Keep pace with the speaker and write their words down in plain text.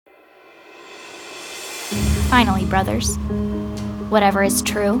Finally, brothers, whatever is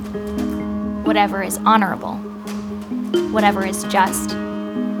true, whatever is honorable, whatever is just,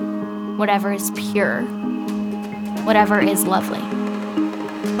 whatever is pure, whatever is lovely,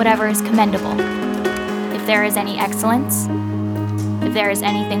 whatever is commendable, if there is any excellence, if there is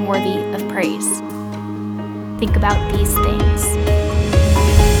anything worthy of praise, think about these things.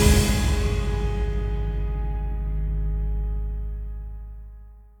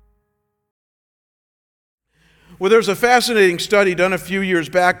 Well, there's a fascinating study done a few years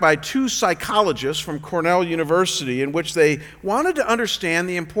back by two psychologists from Cornell University in which they wanted to understand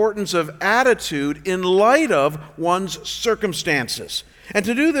the importance of attitude in light of one's circumstances. And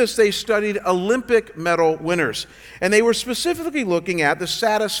to do this, they studied Olympic medal winners. And they were specifically looking at the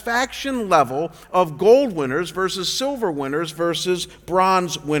satisfaction level of gold winners versus silver winners versus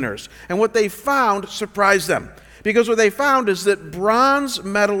bronze winners. And what they found surprised them. Because what they found is that bronze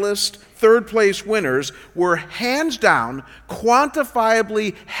medalist third-place winners were hands down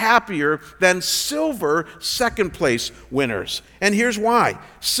quantifiably happier than silver second-place winners. And here's why.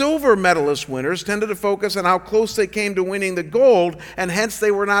 Silver medalist winners tended to focus on how close they came to winning the gold, and hence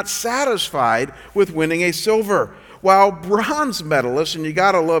they were not satisfied with winning a silver. While bronze medalists, and you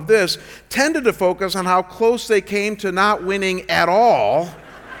gotta love this, tended to focus on how close they came to not winning at all,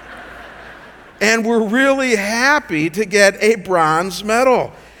 and were really happy to get a bronze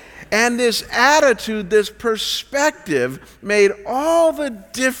medal. And this attitude, this perspective, made all the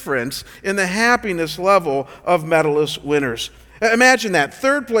difference in the happiness level of medalist winners. Imagine that.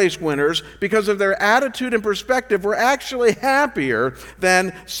 Third place winners, because of their attitude and perspective, were actually happier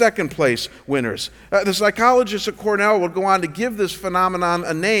than second place winners. The psychologists at Cornell would go on to give this phenomenon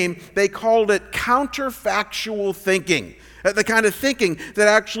a name. They called it counterfactual thinking. The kind of thinking that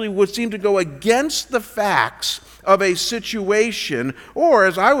actually would seem to go against the facts of a situation, or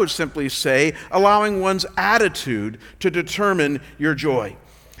as I would simply say, allowing one's attitude to determine your joy.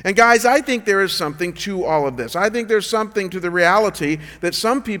 And guys, I think there is something to all of this. I think there's something to the reality that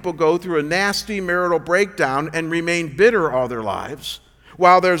some people go through a nasty marital breakdown and remain bitter all their lives,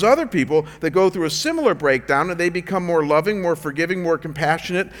 while there's other people that go through a similar breakdown and they become more loving, more forgiving, more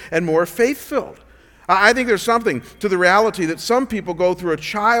compassionate, and more faith-filled. I think there's something to the reality that some people go through a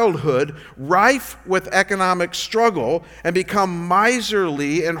childhood rife with economic struggle and become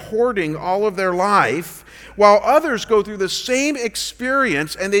miserly and hoarding all of their life, while others go through the same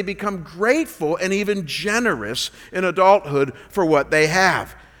experience and they become grateful and even generous in adulthood for what they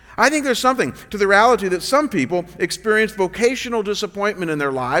have. I think there's something to the reality that some people experience vocational disappointment in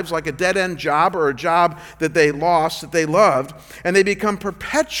their lives, like a dead-end job or a job that they lost, that they loved, and they become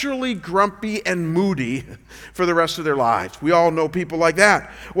perpetually grumpy and moody for the rest of their lives. We all know people like that.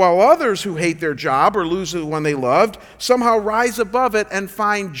 While others who hate their job or lose the one they loved somehow rise above it and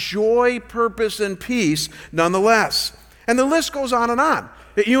find joy, purpose, and peace nonetheless. And the list goes on and on.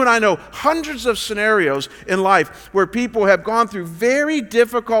 You and I know hundreds of scenarios in life where people have gone through very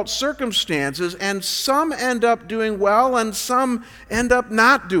difficult circumstances, and some end up doing well and some end up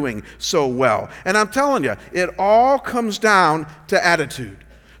not doing so well. And I'm telling you, it all comes down to attitude.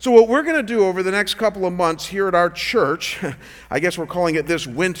 So what we're going to do over the next couple of months here at our church, I guess we're calling it this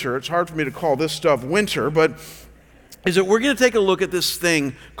winter. It's hard for me to call this stuff winter, but is that we're going to take a look at this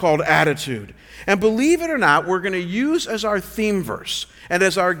thing called attitude. And believe it or not, we're going to use as our theme verse and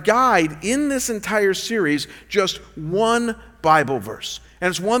as our guide in this entire series just one Bible verse. And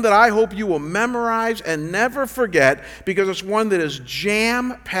it's one that I hope you will memorize and never forget, because it's one that is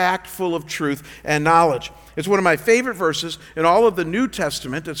jam-packed full of truth and knowledge. It's one of my favorite verses in all of the New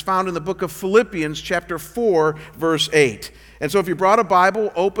Testament. It's found in the book of Philippians chapter 4, verse 8. And so if you brought a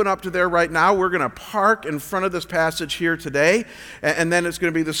Bible, open up to there right now. We're going to park in front of this passage here today, and then it's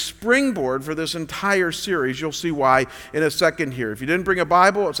going to be the springboard for this entire series. You'll see why in a second here. If you didn't bring a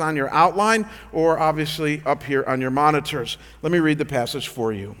Bible, it's on your outline or obviously up here on your monitors. Let me read the passage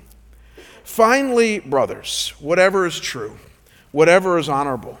for you. Finally, brothers, whatever is true, whatever is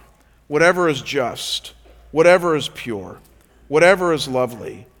honorable, whatever is just, whatever is pure, whatever is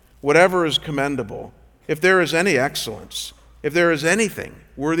lovely, whatever is commendable, if there is any excellence, if there is anything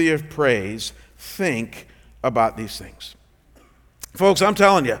worthy of praise, think about these things. Folks, I'm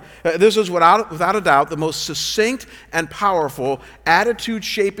telling you, this is without a doubt the most succinct and powerful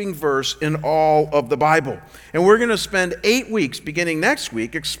attitude-shaping verse in all of the Bible. And we're going to spend 8 weeks, beginning next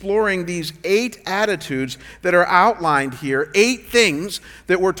week, exploring these 8 attitudes that are outlined here, 8 things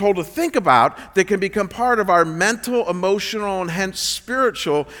that we're told to think about that can become part of our mental, emotional, and hence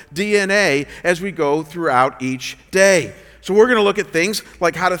spiritual DNA as we go throughout each day. So we're going to look at things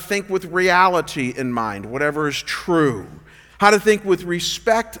like how to think with reality in mind, whatever is true. how to think with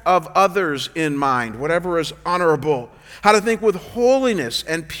respect of others in mind, whatever is honorable, how to think with holiness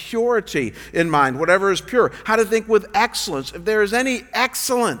and purity in mind, whatever is pure, how to think with excellence, if there is any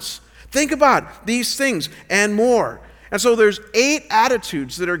excellence. Think about these things and more. And so there's 8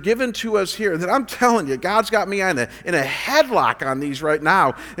 attitudes that are given to us here that I'm telling you, God's got me in a headlock on these right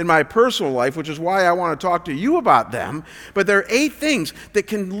now in my personal life, which is why I want to talk to you about them. But there are 8 things that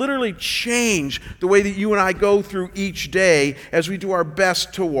can literally change the way that you and I go through each day as we do our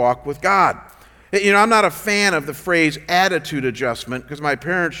best to walk with God. You know, I'm not a fan of the phrase attitude adjustment because my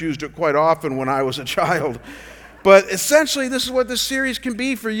parents used it quite often when I was a child. But essentially, this is what this series can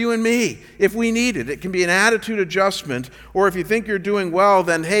be for you and me if we need it. It can be an attitude adjustment, or if you think you're doing well,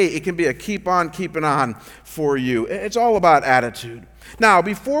 then hey, it can be a keep on keeping on for you. It's all about attitude. Now,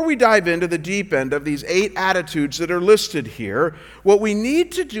 before we dive into the deep end of these 8 attitudes that are listed here, what we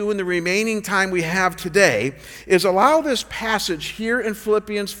need to do in the remaining time we have today is allow this passage here in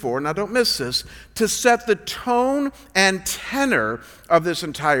Philippians 4, now don't miss this, to set the tone and tenor of this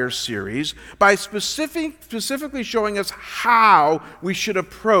entire series by specifically showing us how we should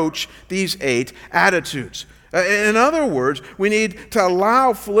approach these 8 attitudes. In other words, we need to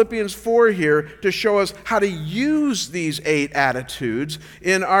allow Philippians 4 here to show us how to use these 8 attitudes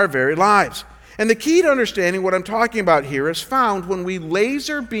in our very lives. And the key to understanding what I'm talking about here is found when we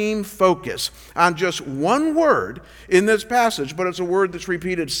laser beam focus on just one word in this passage, but it's a word that's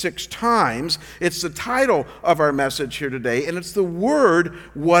repeated 6 times. It's the title of our message here today, and it's the word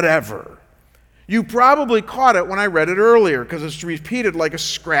whatever. You probably caught it when I read it earlier because it's repeated like a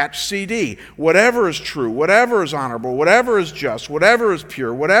scratch CD. Whatever is true, whatever is honorable, whatever is just, whatever is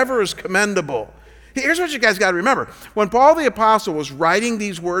pure, whatever is commendable. Here's what you guys got to remember. When Paul the Apostle was writing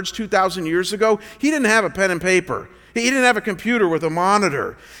these words 2,000 years ago, he didn't have a pen and paper. He didn't have a computer with a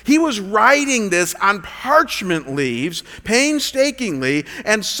monitor. He was writing this on parchment leaves, painstakingly,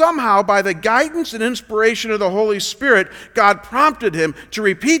 and somehow by the guidance and inspiration of the Holy Spirit, God prompted him to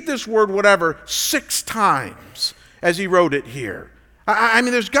repeat this word whatever 6 times as he wrote it here. I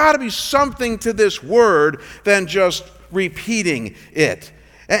mean, there's got to be something to this word than just repeating it.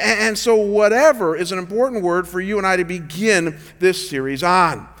 And so whatever is an important word for you and I to begin this series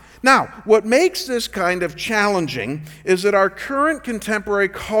on. Now, what makes this kind of challenging is that our current contemporary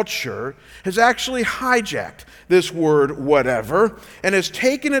culture has actually hijacked this word whatever and has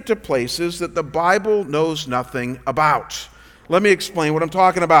taken it to places that the Bible knows nothing about. Let me explain what I'm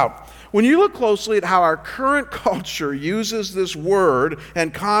talking about. When you look closely at how our current culture uses this word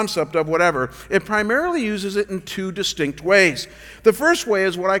and concept of whatever, it primarily uses it in 2 distinct ways. The first way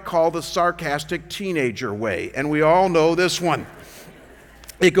is what I call the sarcastic teenager way, and we all know this one.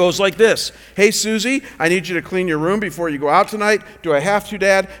 It goes like this. Hey, Susie, I need you to clean your room before you go out tonight. Do I have to,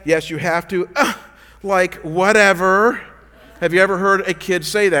 Dad? Yes, you have to. Like, whatever. Have you ever heard a kid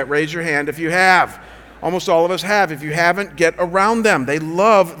say that? Raise your hand if you have. Almost all of us have. If you haven't, get around them. They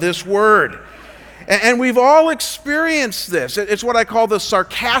love this word. And we've all experienced this. It's what I call the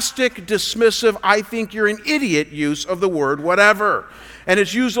sarcastic, dismissive, I think you're an idiot use of the word whatever. And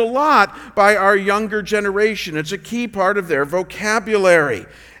it's used a lot by our younger generation. It's a key part of their vocabulary.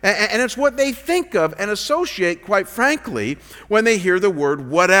 And it's what they think of and associate, quite frankly, when they hear the word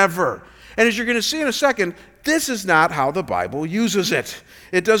whatever. And as you're going to see in a second, this is not how the Bible uses it.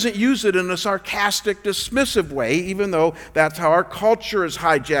 It doesn't use it in a sarcastic, dismissive way, even though that's how our culture has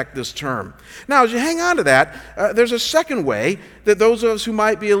hijacked this term. Now, as you hang on to that, there's a second way that those of us who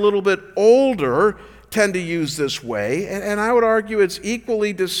might be a little bit older tend to use this way, and I would argue it's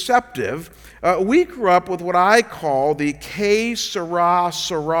equally deceptive. We grew up with what I call the que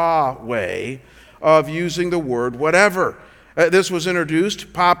sera way of using the word whatever. This was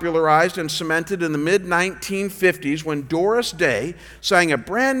introduced, popularized, and cemented in the mid-1950s when Doris Day sang a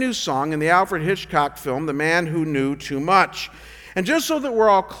brand new song in the Alfred Hitchcock film, The Man Who Knew Too Much. And just so that we're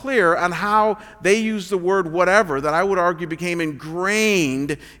all clear on how they use the word whatever, that I would argue became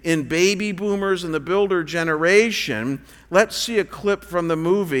ingrained in baby boomers and the builder generation, let's see a clip from the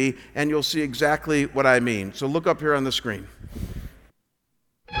movie and you'll see exactly what I mean. So look up here on the screen.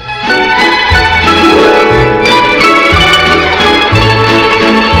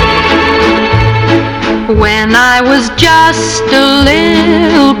 When I was just a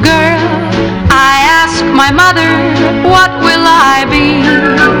little girl, I asked my mother, what will I be?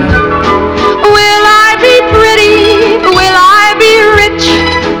 Will I be pretty? Will I be rich?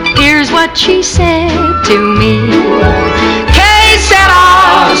 Here's what she said to me. Que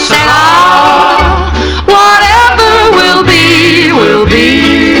sera, sera. Whatever will be, will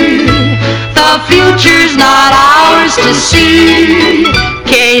be. The future's not ours to see.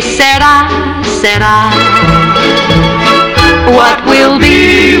 Que sera, sera.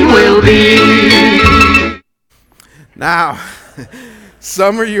 Now,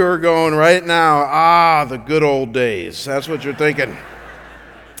 some of you are going right now, the good old days. That's what you're thinking.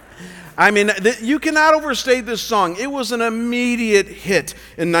 I mean, you cannot overstate this song. It was an immediate hit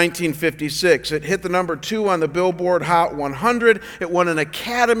in 1956. It hit the number 2 on the Billboard Hot 100. It won an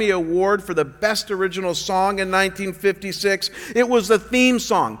Academy Award for the Best Original Song in 1956. It was the theme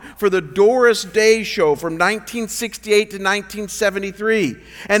song for the Doris Day Show from 1968 to 1973.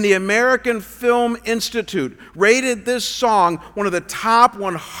 And the American Film Institute rated this song one of the top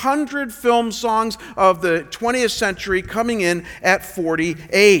 100 film songs of the 20th century, coming in at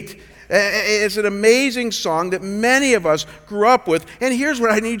 48. It's an amazing song that many of us grew up with. And here's what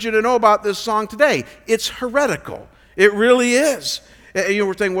I need you to know about this song today. It's heretical. It really is. You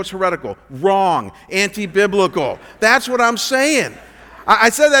were saying, what's heretical? Wrong. Anti-biblical. That's what I'm saying.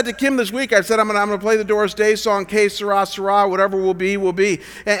 I said that to Kim this week. I said, I'm going to play the Doris Day song, Que Sera, Sera, whatever will be, will be.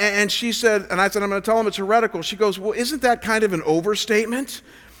 And she said, and I said, I'm going to tell them it's heretical. She goes, well, isn't that kind of an overstatement?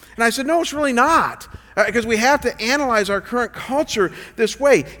 And I said, no, it's really not. Because we have to analyze our current culture this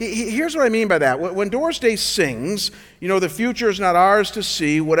way. Here's what I mean by that. When Doris Day sings, the future is not ours to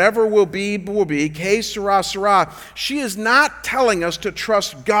see, whatever will be, Que Sera, Sera, she is not telling us to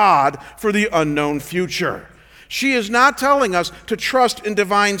trust God for the unknown future. She is not telling us to trust in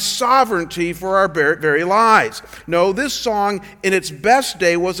divine sovereignty for our very lives. No, this song in its best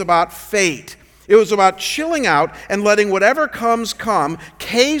day was about fate. It was about chilling out and letting whatever comes come.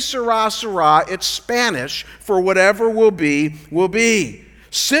 Que sera, sera, it's Spanish for whatever will be, will be.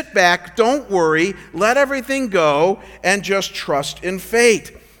 Sit back, don't worry, let everything go, and just trust in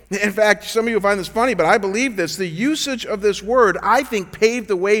fate. In fact, some of you will find this funny, but I believe this. The usage of this word, I think, paved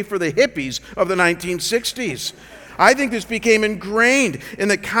the way for the hippies of the 1960s. I think this became ingrained in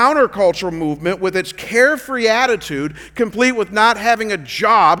the countercultural movement with its carefree attitude, complete with not having a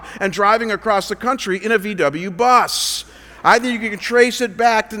job and driving across the country in a VW bus. I think you can trace it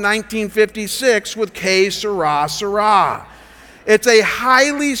back to 1956 with Que Sera, Sera. It's a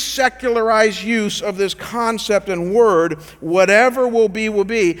highly secularized use of this concept and word, whatever will be, will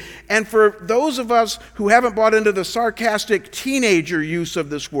be. And for those of us who haven't bought into the sarcastic teenager use of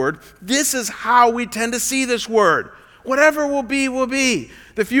this word, this is how we tend to see this word. Whatever will be, will be.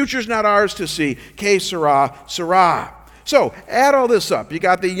 The future's not ours to see. Que sera, sera. So, add all this up. You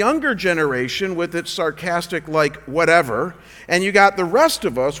got the younger generation with its sarcastic like whatever, and you got the rest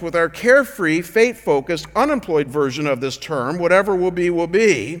of us with our carefree, fate-focused, unemployed version of this term, whatever will be, will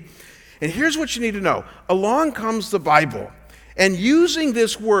be. And here's what you need to know. Along comes the Bible, and using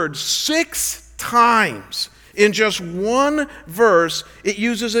this word 6 times in just one verse, it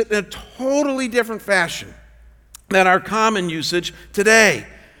uses it in a totally different fashion than our common usage today.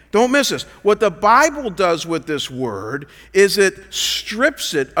 Don't miss this. What the Bible does with this word is it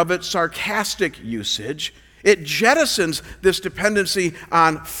strips it of its sarcastic usage. It jettisons this dependency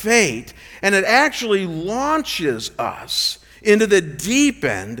on fate, and it actually launches us into the deep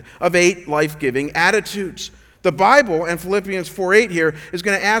end of 8 life-giving attitudes. The Bible, and Philippians 4:8 here, is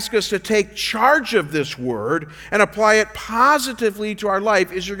going to ask us to take charge of this word and apply it positively to our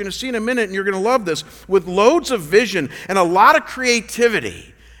life, as you're going to see in a minute, and you're going to love this, with loads of vision and a lot of creativity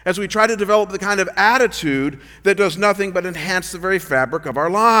as we try to develop the kind of attitude that does nothing but enhance the very fabric of our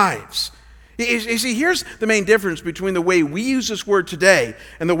lives. You see, here's the main difference between the way we use this word today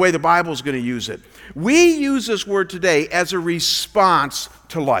and the way the Bible is going to use it. We use this word today as a response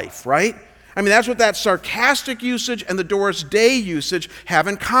to life, right? I mean, that's what that sarcastic usage and the Doris Day usage have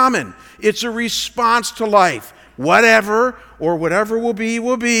in common. It's a response to life. Whatever, or whatever will be,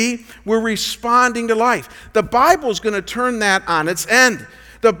 we're responding to life. The Bible's going to turn that on its end.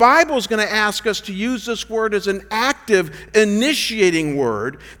 The Bible is going to ask us to use this word as an active, initiating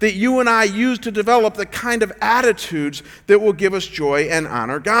word that you and I use to develop the kind of attitudes that will give us joy and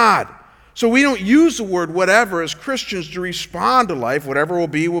honor God. So we don't use the word whatever as Christians to respond to life, whatever will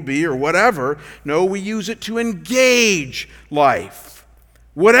be, or whatever. No, we use it to engage life.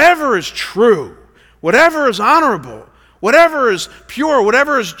 Whatever is true, whatever is honorable, whatever is pure,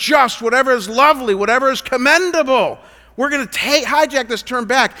 whatever is just, whatever is lovely, whatever is commendable. We're going to hijack this term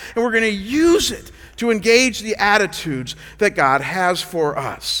back, and we're going to use it to engage the attitudes that God has for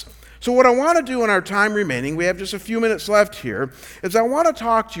us. So what I want to do in our time remaining, we have just a few minutes left here, is I want to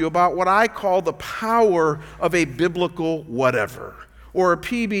talk to you about what I call the power of a biblical whatever, or a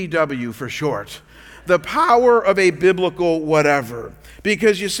PBW for short. The power of a biblical whatever.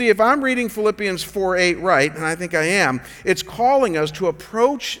 Because you see, if I'm reading Philippians 4:8 right, and I think I am, it's calling us to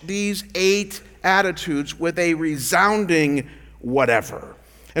approach these 8 attitudes with a resounding whatever.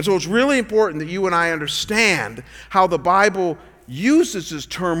 And so it's really important that you and I understand how the Bible uses this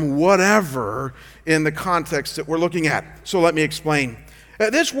term whatever in the context that we're looking at. So let me explain.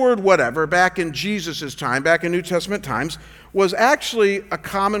 This word whatever, back in Jesus' time, back in New Testament times, was actually a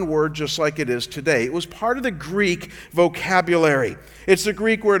common word just like it is today. It was part of the Greek vocabulary. It's the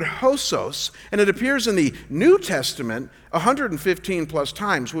Greek word hosos, and it appears in the New Testament 115 plus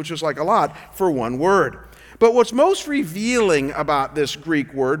times, which is like a lot for one word. But what's most revealing about this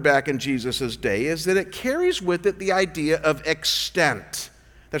Greek word back in Jesus' day is that it carries with it the idea of extent.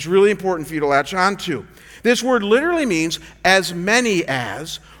 That's really important for you to latch on to. This word literally means as many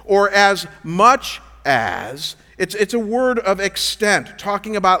as, or as much as. It's a word of extent,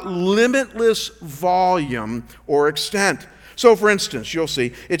 talking about limitless volume or extent. So, for instance, you'll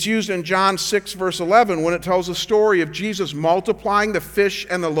see, it's used in John 6, verse 11, when it tells the story of Jesus multiplying the fish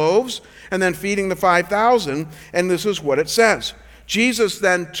and the loaves and then feeding the 5,000, and this is what it says. Jesus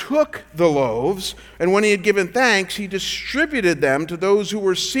then took the loaves, and when he had given thanks, he distributed them to those who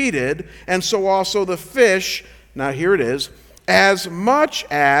were seated, and so also the fish, now here it is, as much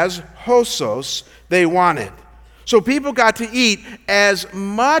as hosos they wanted. So people got to eat as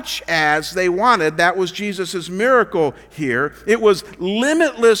much as they wanted. That was Jesus' miracle here. It was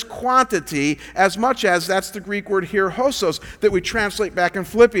limitless quantity, as much as, that's the Greek word here, hosos, that we translate back in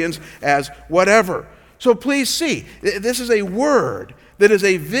Philippians as whatever. So please see, this is a word that is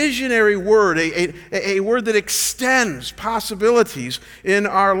a visionary word, a word that extends possibilities in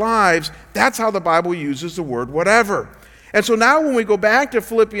our lives. That's how the Bible uses the word whatever. And so now when we go back to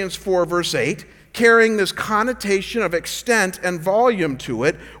Philippians 4, verse 8, carrying this connotation of extent and volume to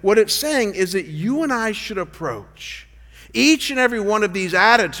it, what it's saying is that you and I should approach each and every one of these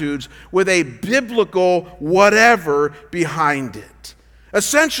attitudes with a biblical whatever behind it.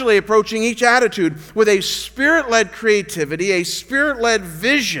 Essentially approaching each attitude with a Spirit-led creativity, a Spirit-led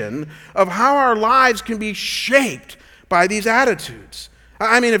vision of how our lives can be shaped by these attitudes.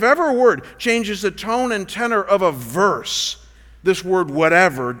 I mean, if ever a word changes the tone and tenor of a verse, this word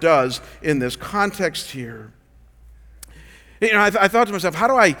whatever does in this context here. You know, I thought to myself, how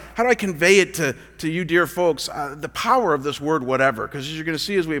do I convey it to you, dear folks, the power of this word whatever? Because as you're going to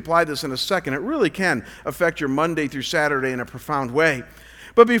see as we apply this in a second, it really can affect your Monday through Saturday in a profound way.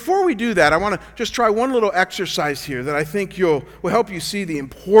 But before we do that, I want to just try one little exercise here that I think will help you see the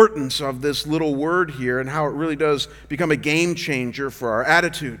importance of this little word here and how it really does become a game changer for our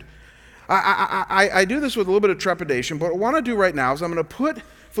attitude. I do this with a little bit of trepidation, but what I want to do right now is I'm going to put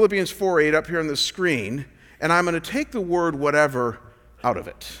Philippians 4:8 up here on the screen, and I'm going to take the word whatever out of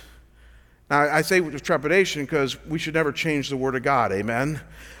it. Now, I say with trepidation because we should never change the word of God, amen?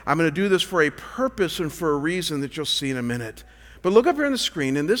 I'm going to do this for a purpose and for a reason that you'll see in a minute. But look up here on the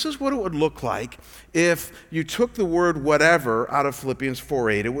screen, and this is what it would look like if you took the word whatever out of Philippians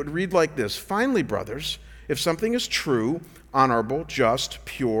 4:8. It would read like this: Finally, brothers, if something is true, honorable, just,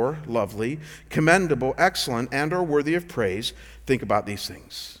 pure, lovely, commendable, excellent, and or worthy of praise, think about these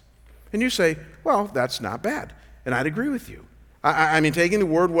things. And you say, well, that's not bad. And I'd agree with you. I mean, taking the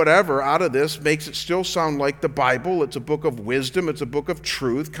word whatever out of this makes it still sound like the Bible. It's a book of wisdom. It's a book of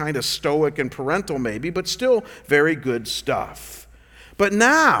truth, kind of stoic and parental maybe, but still very good stuff. But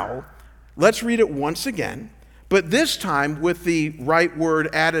now, let's read it once again, but this time with the right word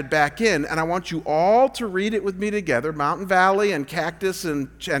added back in, and I want you all to read it with me together, Mountain Valley and Cactus and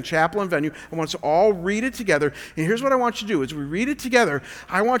Chapel and Venue. I want us to all read it together, and here's what I want you to do. As we read it together,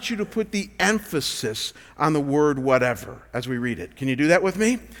 I want you to put the emphasis on the word whatever as we read it. Can you do that with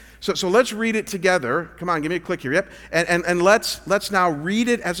me? So let's read it together. Come on, give me a click here. Yep. And let's now read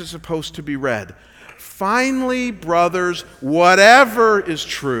it as it's supposed to be read. Finally, brothers, whatever is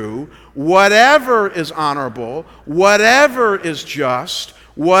true, whatever is honorable, whatever is just,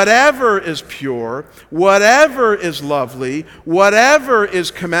 whatever is pure, whatever is lovely, whatever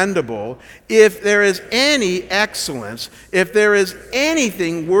is commendable, if there is any excellence, if there is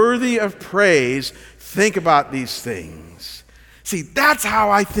anything worthy of praise, think about these things. See, that's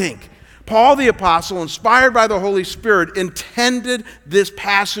how I think Paul the Apostle, inspired by the Holy Spirit, intended this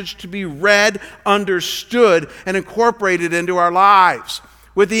passage to be read, understood, and incorporated into our lives,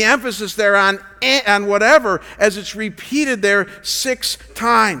 with the emphasis there on whatever, as it's repeated there 6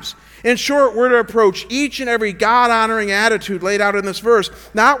 times. In short, we're to approach each and every God-honoring attitude laid out in this verse,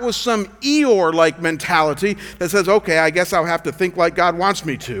 not with some Eeyore-like mentality that says, okay, I guess I'll have to think like God wants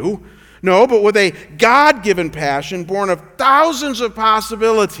me to. No, but with a God-given passion born of thousands of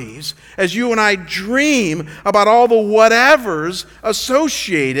possibilities as you and I dream about all the whatevers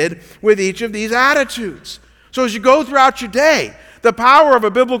associated with each of these attitudes. So as you go throughout your day, the power of a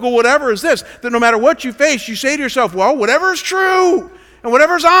biblical whatever is this, that no matter what you face, you say to yourself, well, whatever is true, and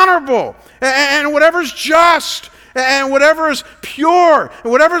whatever is honorable, and whatever is just, and whatever is pure,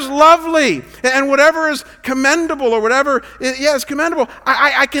 and whatever is lovely, and whatever is commendable, or whatever is commendable.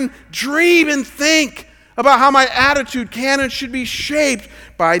 I can dream and think about how my attitude can and should be shaped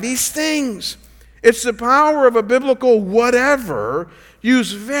by these things. It's the power of a biblical whatever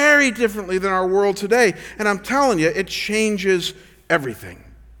used very differently than our world today. And I'm telling you, it changes everything.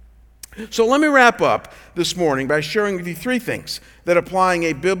 So let me wrap up this morning by sharing with you three things that applying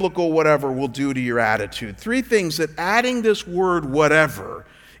a biblical whatever will do to your attitude. Three things that adding this word whatever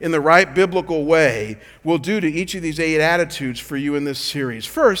in the right biblical way will do to each of these 8 attitudes for you in this series.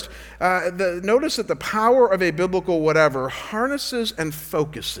 First, notice that the power of a biblical whatever harnesses and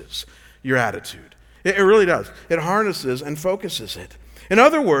focuses your attitude. It really does. It harnesses and focuses it. In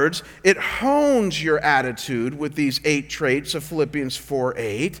other words, it hones your attitude with these 8 traits of Philippians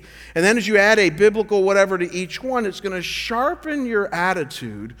 4:8. And then as you add a biblical whatever to each one, it's going to sharpen your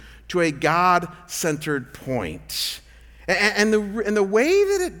attitude to a God-centered point. And the way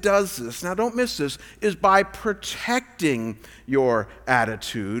that it does this, now don't miss this, is by protecting your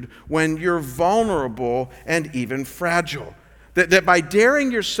attitude when you're vulnerable and even fragile. That by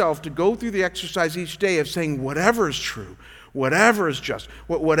daring yourself to go through the exercise each day of saying whatever is true, whatever is just,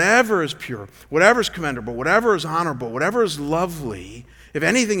 whatever is pure, whatever is commendable, whatever is honorable, whatever is lovely, if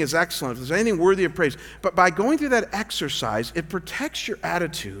anything is excellent, if there's anything worthy of praise. But by going through that exercise, it protects your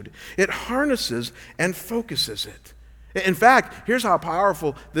attitude, it harnesses and focuses it. In fact, here's how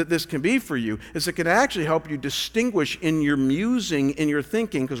powerful that this can be for you, is it can actually help you distinguish in your musing, in your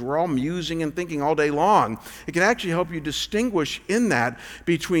thinking, because we're all musing and thinking all day long. It can actually help you distinguish in that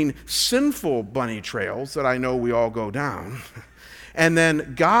between sinful bunny trails that I know we all go down, and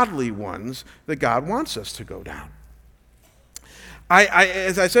then godly ones that God wants us to go down.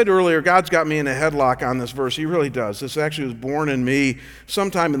 As I said earlier, God's got me in a headlock on this verse. He really does. This actually was born in me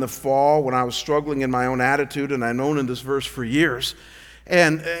sometime in the fall when I was struggling in my own attitude, and I've known in this verse for years.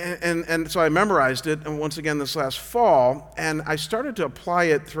 And so I memorized it, and once again this last fall, and I started to apply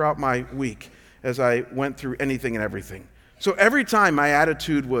it throughout my week as I went through anything and everything. So every time my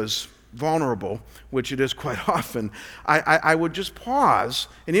attitude was vulnerable, which it is quite often, I would just pause,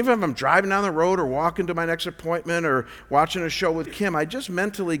 and even if I'm driving down the road or walking to my next appointment or watching a show with Kim, I just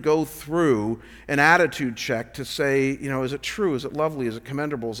mentally go through an attitude check to say, is it true? Is it lovely? Is it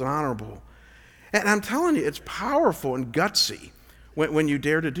commendable? Is it honorable? And I'm telling you, it's powerful and gutsy when you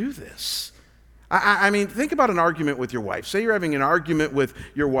dare to do this. I mean, think about an argument with your wife. Say you're having an argument with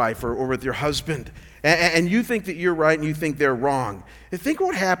your wife or with your husband, and you think that you're right and you think they're wrong. And think what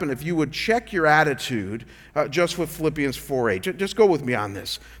would happen if you would check your attitude just with Philippians 4:8. Just go with me on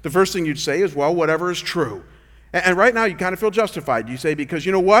this. The first thing you'd say is, well, whatever is true. And right now you kind of feel justified. You say, because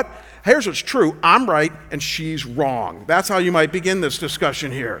you know what? Here's what's true. I'm right and she's wrong. That's how you might begin this discussion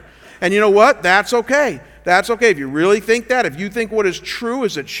here. And you know what? That's okay. That's okay. If you really think that, if you think what is true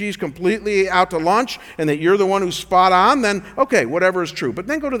is that she's completely out to lunch and that you're the one who's spot on, then okay, whatever is true. But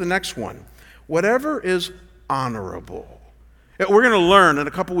then go to the next one. Whatever is honorable. We're going to learn in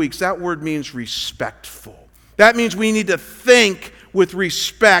a couple weeks that word means respectful. That means we need to think with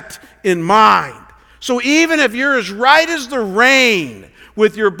respect in mind. So even if you're as right as the rain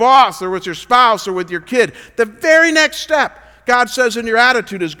with your boss or with your spouse or with your kid, the very next step, God says in your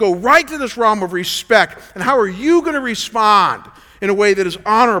attitude, is go right to this realm of respect. And how are you going to respond in a way that is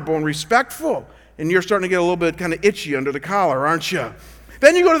honorable and respectful? And you're starting to get a little bit kind of itchy under the collar, aren't you?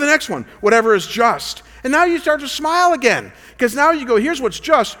 Then you go to the next one, whatever is just. And now you start to smile again, because now you go, here's what's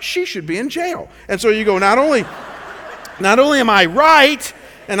just. She should be in jail. And so you go, not only am I right,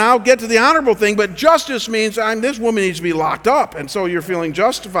 and I'll get to the honorable thing, but justice means this woman needs to be locked up. And so you're feeling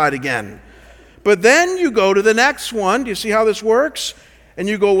justified again. But then you go to the next one. Do you see how this works? And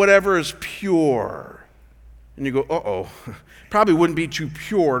you go, whatever is pure. And you go, probably wouldn't be too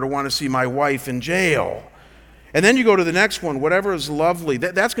pure to want to see my wife in jail. And then you go to the next one, whatever is lovely.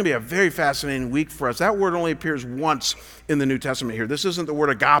 That's going to be a very fascinating week for us. That word only appears once in the New Testament here. This isn't the word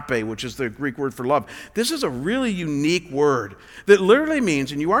agape, which is the Greek word for love. This is a really unique word that literally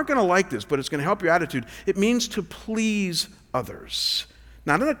means, and you aren't going to like this, but it's going to help your attitude, it means to please others.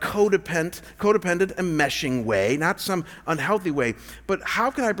 Not in a codependent, enmeshing way, not some unhealthy way, but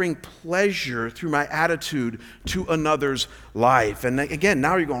how can I bring pleasure through my attitude to another's life? And again,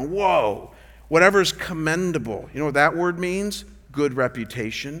 now you're going, whoa. Whatever is commendable. You know what that word means? Good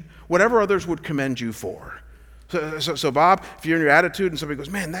reputation. Whatever others would commend you for. So Bob, if you're in your attitude and somebody goes,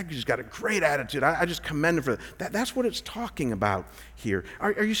 man, that guy's got a great attitude. I just commend him for that. That's what it's talking about here.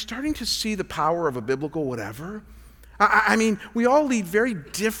 Are you starting to see the power of a biblical whatever? I mean, we all lead very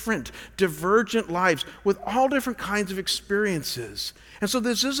different, divergent lives with all different kinds of experiences. And so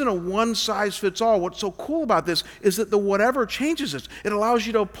this isn't a one-size-fits-all. What's so cool about this is that the whatever changes it. It allows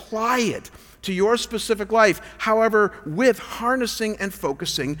you to apply it to your specific life, however, with harnessing and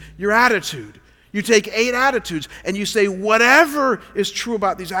focusing your attitude. You take 8 attitudes and you say, whatever is true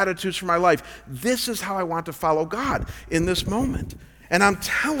about these attitudes for my life, this is how I want to follow God in this moment. And I'm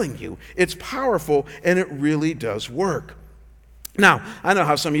telling you, it's powerful and it really does work. Now, I know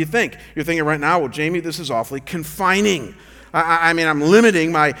how some of you think. You're thinking right now, well, Jamie, this is awfully confining. I mean, I'm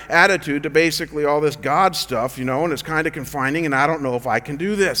limiting my attitude to basically all this God stuff, and it's kind of confining, and I don't know if I can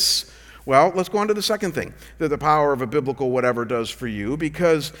do this. Well, let's go on to the second thing that the power of a biblical whatever does for you,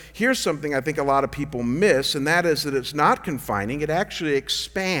 because here's something I think a lot of people miss, and that is that it's not confining. It actually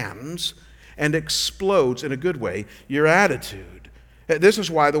expands and explodes in a good way your attitude. This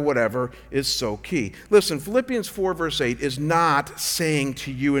is why the whatever is so key. Listen, Philippians 4 verse 8 is not saying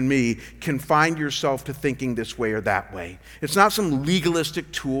to you and me, confine yourself to thinking this way or that way. It's not some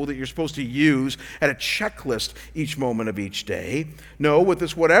legalistic tool that you're supposed to use at a checklist each moment of each day. No, with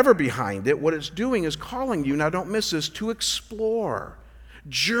this whatever behind it, what it's doing is calling you, now don't miss this, to explore.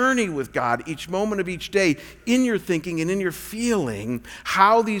 Journey with God each moment of each day in your thinking and in your feeling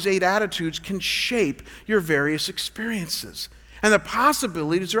how these 8 attitudes can shape your various experiences. And the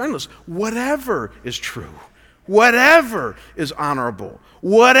possibilities are endless. Whatever is true, whatever is honorable,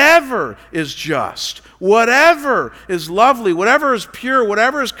 whatever is just, whatever is lovely, whatever is pure,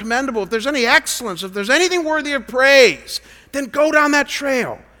 whatever is commendable, if there's any excellence, if there's anything worthy of praise, then go down that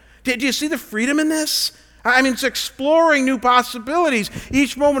trail. Do you see the freedom in this? I mean, it's exploring new possibilities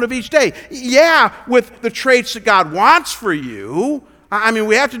each moment of each day. Yeah, with the traits that God wants for you. I mean,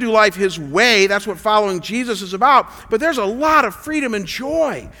 we have to do life His way. That's what following Jesus is about. But there's a lot of freedom and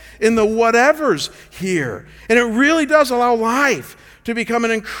joy in the whatevers here. And it really does allow life to become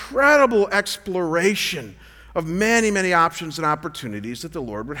an incredible exploration of many, many options and opportunities that the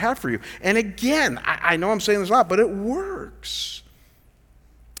Lord would have for you. And again, I know I'm saying this a lot, but it works.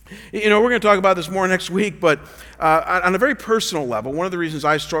 We're going to talk about this more next week, but on a very personal level, one of the reasons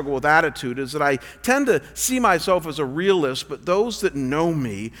I struggle with attitude is that I tend to see myself as a realist, but those that know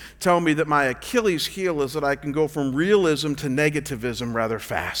me tell me that my Achilles heel is that I can go from realism to negativism rather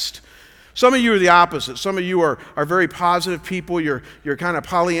fast. Some of you are the opposite. Some of you are very positive people. You're kind of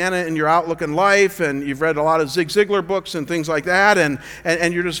Pollyanna in your outlook in life, and you've read a lot of Zig Ziglar books and things like that,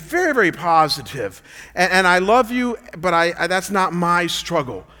 and you're just very, very positive. And I love you, but that's not my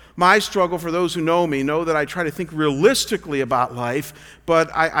struggle. My struggle, for those who know me, know that I try to think realistically about life, but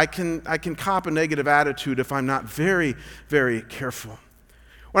I can cop a negative attitude if I'm not very, very careful.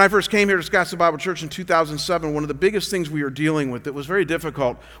 When I first came here to Scottsdale Bible Church in 2007, one of the biggest things we were dealing with that was very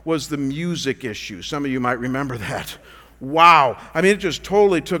difficult was the music issue. Some of you might remember that. Wow. I mean, it just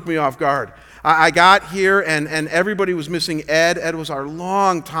totally took me off guard. I got here and everybody was missing Ed. Ed was our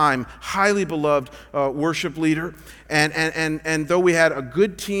long-time, highly beloved worship leader. And though we had a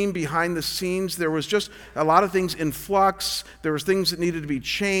good team behind the scenes, there was just a lot of things in flux. There was things that needed to be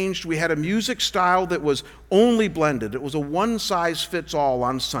changed. We had a music style that was only blended. It was a one-size-fits-all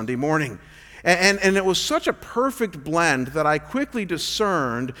on Sunday morning. And it was such a perfect blend that I quickly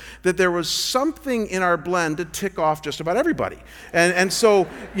discerned that there was something in our blend to tick off just about everybody. And so,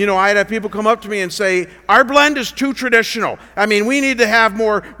 I'd have people come up to me and say, our blend is too traditional. I mean, we need to have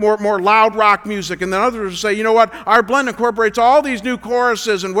more loud rock music. And then others would say, you know what, our blend incorporates all these new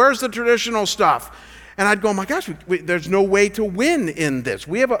choruses, and where's the traditional stuff? And I'd go, oh my gosh, there's no way to win in this.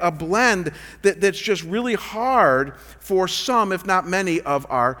 We have a blend that's just really hard for some, if not many, of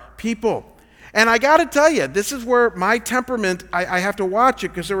our people. And I got to tell you, this is where my temperament, I have to watch it,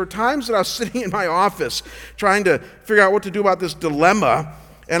 because there were times that I was sitting in my office trying to figure out what to do about this dilemma,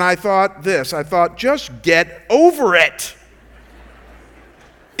 and I thought, just get over it.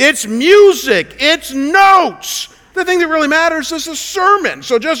 It's music, it's notes. The thing that really matters is the sermon,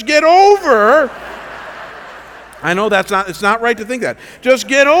 so just get over. I know it's not right to think that. Just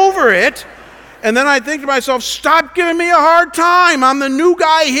get over it. And then I think to myself, stop giving me a hard time. I'm the new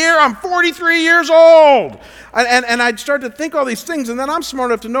guy here. I'm 43 years old. And I'd start to think all these things, and then I'm smart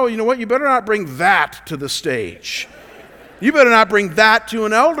enough to know, you know what, you better not bring that to the stage. You better not bring that to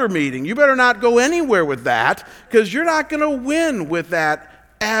an elder meeting. You better not go anywhere with that, because you're not going to win with that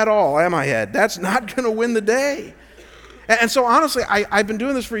at all, am I, Ed? That's not going to win the day. And so honestly, I've been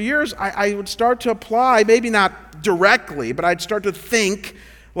doing this for years. I would start to apply, maybe not directly, but I'd start to think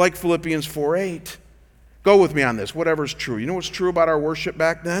like Philippians 4:8. Go with me on this, whatever's true. You know what's true about our worship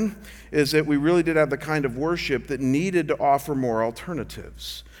back then? Is that we really did have the kind of worship that needed to offer more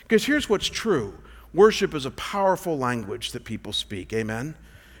alternatives. Because here's what's true. Worship is a powerful language that people speak. Amen?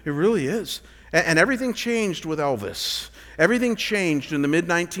 It really is. And everything changed with Elvis. Everything changed in the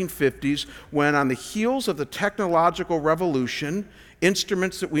mid-1950s when, on the heels of the technological revolution,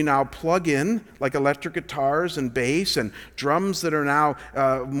 instruments that we now plug in, like electric guitars and bass and drums that are now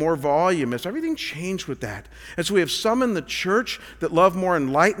more voluminous, everything changed with that. And so we have some in the church that love more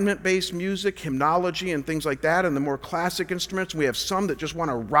enlightenment-based music, hymnology and things like that, and the more classic instruments. We have some that just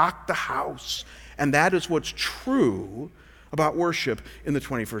want to rock the house. And that is what's true about worship in the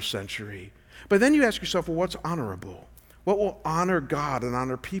 21st century. But then you ask yourself, well, what's honorable? What will honor God and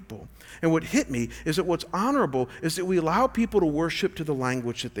honor people? And what hit me is that what's honorable is that we allow people to worship to the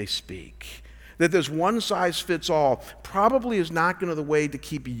language that they speak. That this one-size-fits-all probably is not going to be the way to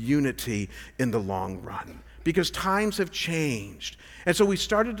keep unity in the long run, because times have changed. And so we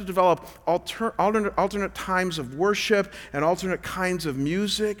started to develop alternate times of worship and alternate kinds of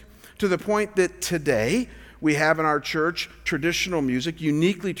music, to the point that today we have in our church traditional music,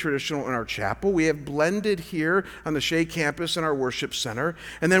 uniquely traditional in our chapel. We have blended here on the Shea campus in our worship center.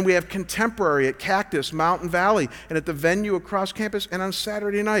 And then we have contemporary at Cactus, Mountain Valley, and at the venue across campus, and on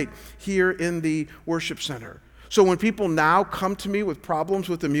Saturday night here in the worship center. So when people now come to me with problems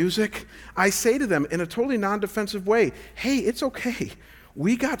with the music, I say to them in a totally non-defensive way, hey, it's okay.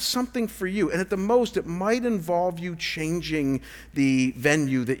 We got something for you. And at the most, it might involve you changing the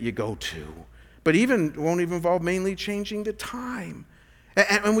venue that you go to. But it won't even involve mainly changing the time.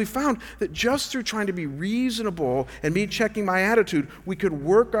 And we found that just through trying to be reasonable and me checking my attitude, we could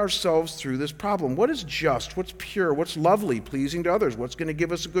work ourselves through this problem. What is just? What's pure? What's lovely, pleasing to others? What's going to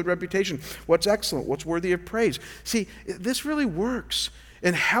give us a good reputation? What's excellent? What's worthy of praise? See, this really works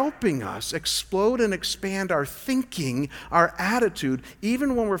in helping us explode and expand our thinking, our attitude,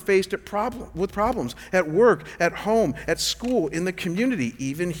 even when we're faced with problems at work, at home, at school, in the community,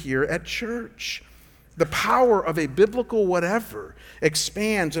 even here at church. The power of a biblical whatever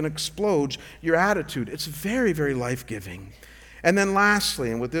expands and explodes your attitude. It's very, very life-giving. And then lastly,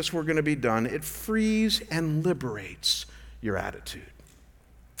 and with this we're going to be done, it frees and liberates your attitude.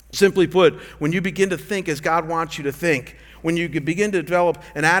 Simply put, when you begin to think as God wants you to think, when you begin to develop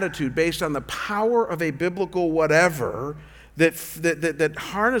an attitude based on the power of a biblical whatever that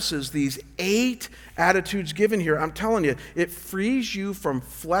harnesses these 8 attitudes given here, I'm telling you, it frees you from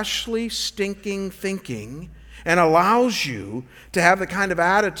fleshly, stinking thinking and allows you to have the kind of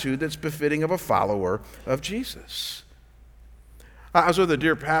attitude that's befitting of a follower of Jesus. I was with a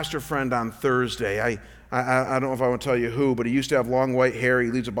dear pastor friend on Thursday. I don't know if I want to tell you who, but he used to have long white hair.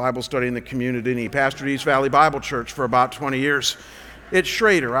 He leads a Bible study in the community, and he pastored East Valley Bible Church for about 20 years. It's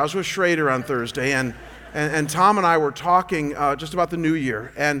Schrader. I was with Schrader on Thursday, and Tom and I were talking just about the new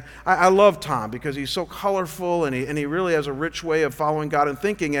year. And I love Tom because he's so colorful, and he really has a rich way of following God and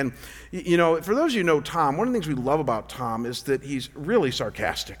thinking. And, you know, for those of you who know Tom, one of the things we love about Tom is that he's really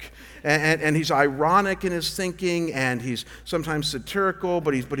sarcastic. And he's ironic in his thinking, and he's sometimes satirical,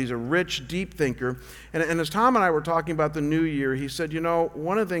 but he's a rich, deep thinker. And as Tom and I were talking about the new year, he said, you know,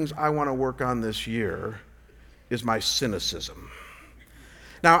 one of the things I want to work on this year is my cynicism.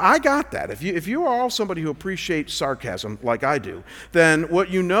 Now, I got that. If you are all somebody who appreciates sarcasm, like I do, then what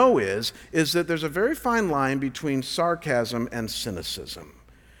you know is that there's a very fine line between sarcasm and cynicism.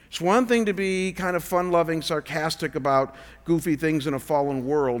 It's one thing to be kind of fun-loving, sarcastic about goofy things in a fallen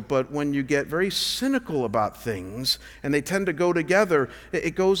world, but when you get very cynical about things, and they tend to go together,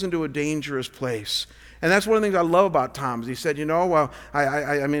 it goes into a dangerous place. And that's one of the things I love about Tom, is he said, you know, well,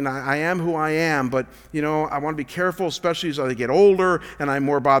 I mean, I am who I am, but, you know, I want to be careful, especially as I get older, and I'm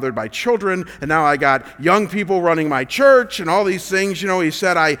more bothered by children, and now I got young people running my church, and all these things. You know, he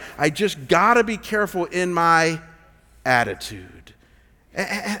said, I just got to be careful in my attitude.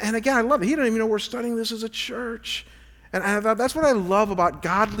 And again, I love it. He didn't even know we're studying this as a church. And I thought that's what I love about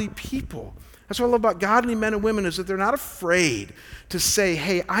godly people. That's what I love about godly men and women, is that they're not afraid to say,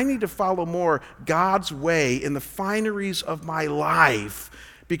 hey, I need to follow more God's way in the fineries of my life,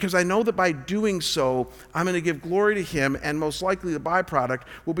 because I know that by doing so, I'm going to give glory to Him, and most likely the byproduct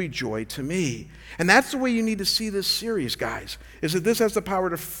will be joy to me. And that's the way you need to see this series, guys, is that this has the power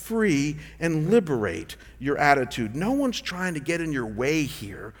to free and liberate your attitude. No one's trying to get in your way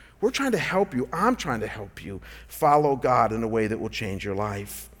here. We're trying to help you. I'm trying to help you follow God in a way that will change your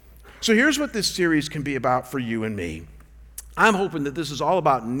life. So here's what this series can be about for you and me. I'm hoping that this is all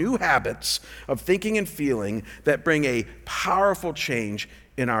about new habits of thinking and feeling that bring a powerful change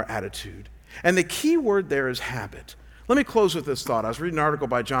in our attitude. And the key word there is habit. Let me close with this thought. I was reading an article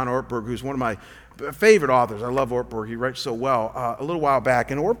by John Ortberg, who's one of my favorite authors. I love Ortberg. He writes so well. A little while back,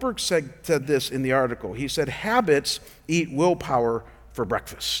 and Ortberg said this in the article. He said, habits eat willpower for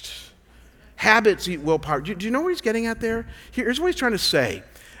breakfast. Habits eat willpower. Do you know what he's getting at there? Here's what he's trying to say.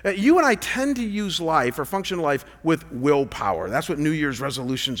 You and I tend to use life or function life with willpower. That's what New Year's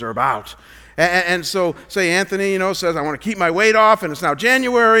resolutions are about. And so, say Anthony, says, I want to keep my weight off, and it's now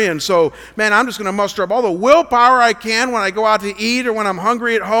January, and so, man, I'm just going to muster up all the willpower I can when I go out to eat or when I'm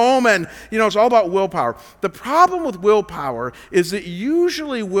hungry at home, and, it's all about willpower. The problem with willpower is that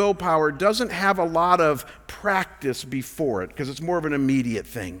usually willpower doesn't have a lot of practice before it because it's more of an immediate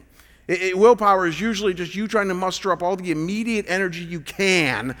thing. Willpower is usually just you trying to muster up all the immediate energy you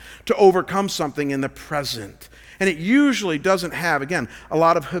can to overcome something in the present. And it usually doesn't have, again, a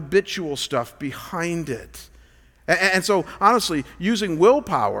lot of habitual stuff behind it. And so, honestly, using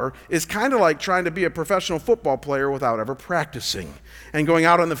willpower is kind of like trying to be a professional football player without ever practicing. And going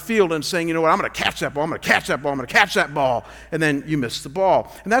out on the field and saying, I'm going to catch that ball, I'm going to catch that ball, I'm going to catch that ball. And then you miss the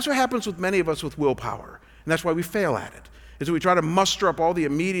ball. And that's what happens with many of us with willpower. And that's why we fail at it. Is that we try to muster up all the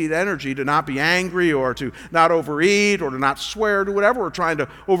immediate energy to not be angry or to not overeat or to not swear, to whatever we're trying to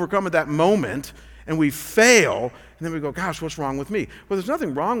overcome at that moment, and we fail, and then we go, gosh, what's wrong with me? Well, there's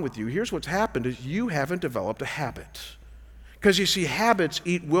nothing wrong with you. Here's what's happened is you haven't developed a habit. Because you see, habits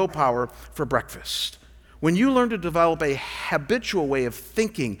eat willpower for breakfast. When you learn to develop a habitual way of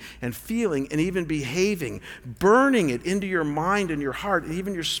thinking and feeling and even behaving, burning it into your mind and your heart and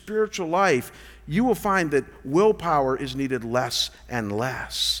even your spiritual life, you will find that willpower is needed less and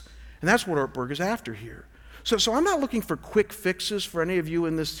less. And that's what Ortberg is after here. So I'm not looking for quick fixes for any of you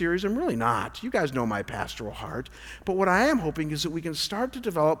in this series. I'm really not. You guys know my pastoral heart. But what I am hoping is that we can start to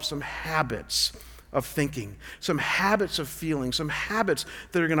develop some habits of thinking, some habits of feeling, some habits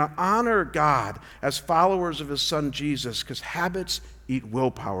that are going to honor God as followers of his son Jesus, because habits eat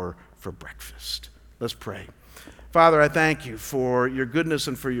willpower for breakfast. Let's pray. Father, I thank you for your goodness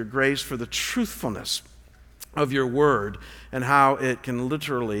and for your grace, for the truthfulness of your word and how it can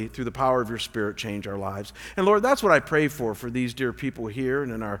literally, through the power of your Spirit, change our lives. And Lord, that's what I pray for these dear people here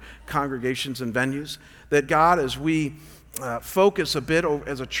and in our congregations and venues, that God, as we focus a bit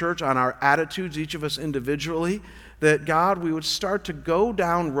as a church on our attitudes, each of us individually, that God, we would start to go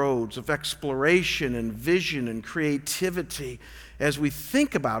down roads of exploration and vision and creativity as we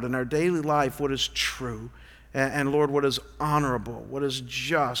think about in our daily life what is true. And Lord, what is honorable, what is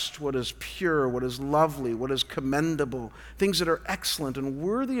just, what is pure, what is lovely, what is commendable, things that are excellent and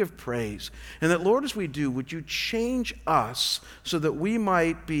worthy of praise. And that, Lord, as we do, would you change us so that we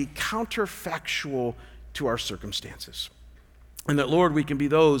might be counterfactual to our circumstances. And that, Lord, we can be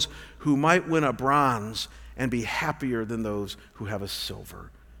those who might win a bronze and be happier than those who have a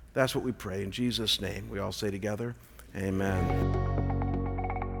silver. That's what we pray in Jesus' name. We all say together, amen.